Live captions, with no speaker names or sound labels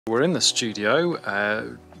We're in the studio,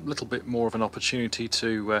 a little bit more of an opportunity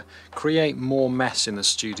to create more mess in the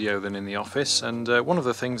studio than in the office, and one of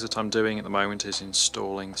the things that I'm doing at the moment is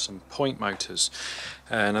installing some point motors.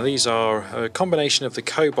 Now these are a combination of the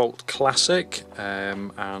Cobalt Classic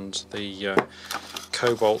and the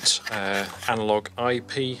Cobalt Analog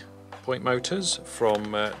IP point motors from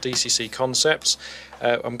DCC Concepts.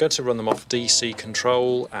 I'm going to run them off DC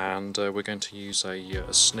control, and we're going to use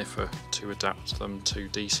a sniffer to adapt them to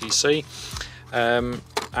DCC.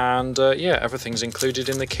 Yeah, everything's included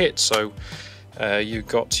in the kit. So you've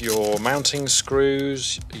got your mounting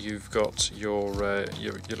screws, you've got your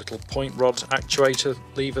little point rod actuator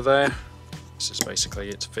lever there. This is basically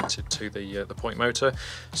it fitted to the point motor.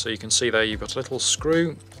 So you can see there you've got a little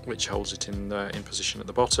screw which holds it in position at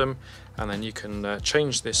the bottom, and then you can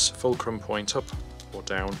change this fulcrum point up or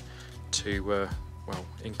down to well,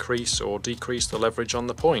 increase or decrease the leverage on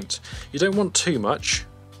the point. You don't want too much,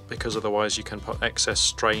 because otherwise you can put excess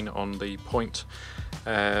strain on the point,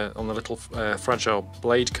 on the little fragile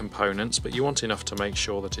blade components, but you want enough to make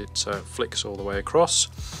sure that it flicks all the way across.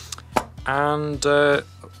 And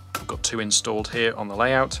I've got two installed here on the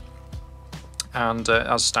layout, and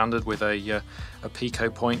as standard with a pico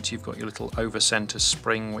point, you've got your little over center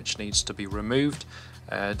spring which needs to be removed.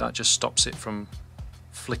 That just stops it from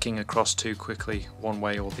flicking across too quickly one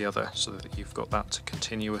way or the other, so that you've got that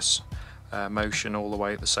continuous motion all the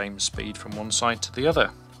way at the same speed from one side to the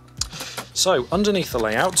other. So underneath the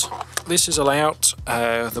layout, this is a layout,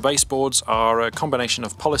 the baseboards are a combination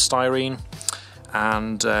of polystyrene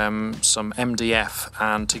and some MDF,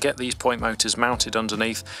 and to get these point motors mounted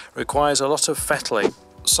underneath requires a lot of fettling.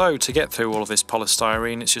 So to get through all of this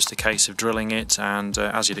polystyrene, it's just a case of drilling it, and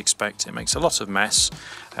as you'd expect, it makes a lot of mess.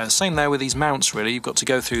 Same there with these mounts really, you've got to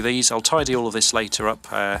go through these. I'll tidy all of this later up,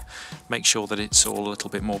 make sure that it's all a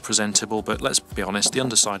little bit more presentable, but let's be honest, the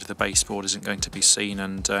underside of the baseboard isn't going to be seen,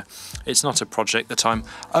 and it's not a project that I'm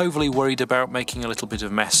overly worried about making a little bit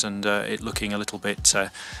of mess and it looking a little bit,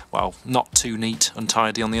 well, not too neat and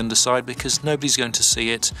tidy on the underside, because nobody's going to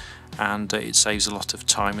see it, and it saves a lot of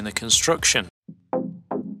time in the construction.